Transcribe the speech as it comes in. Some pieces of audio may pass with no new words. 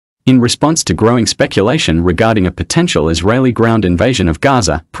In response to growing speculation regarding a potential Israeli ground invasion of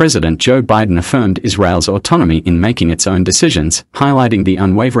Gaza, President Joe Biden affirmed Israel's autonomy in making its own decisions, highlighting the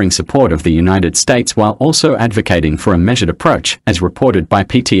unwavering support of the United States while also advocating for a measured approach, as reported by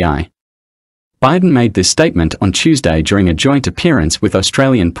PTI. Biden made this statement on Tuesday during a joint appearance with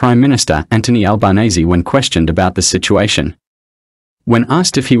Australian Prime Minister Anthony Albanese when questioned about the situation. When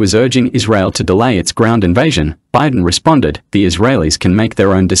asked if he was urging Israel to delay its ground invasion, Biden responded, "The Israelis can make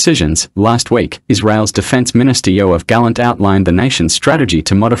their own decisions." Last week, Israel's Defense Minister Yoav Gallant outlined the nation's strategy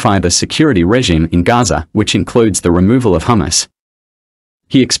to modify the security regime in Gaza, which includes the removal of Hamas.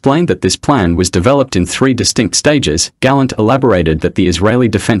 He explained that this plan was developed in 3 distinct stages. Gallant elaborated that the Israeli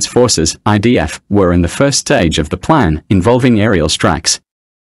Defense Forces, IDF, were in the first stage of the plan, involving aerial strikes.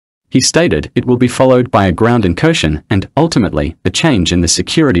 He stated it will be followed by a ground incursion and, ultimately, a change in the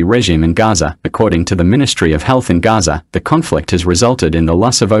security regime in Gaza. According to the Ministry of Health in Gaza, the conflict has resulted in the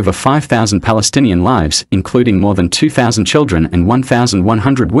loss of over 5,000 Palestinian lives, including more than 2,000 children and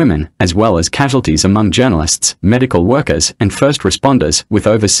 1,100 women, as well as casualties among journalists, medical workers, and first responders, with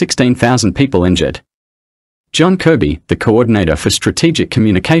over 16,000 people injured. John Kirby, the coordinator for strategic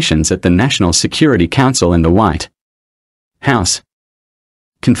communications at the National Security Council in the White House,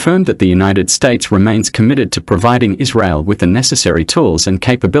 confirmed that the United States remains committed to providing Israel with the necessary tools and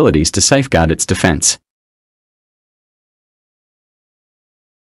capabilities to safeguard its defense.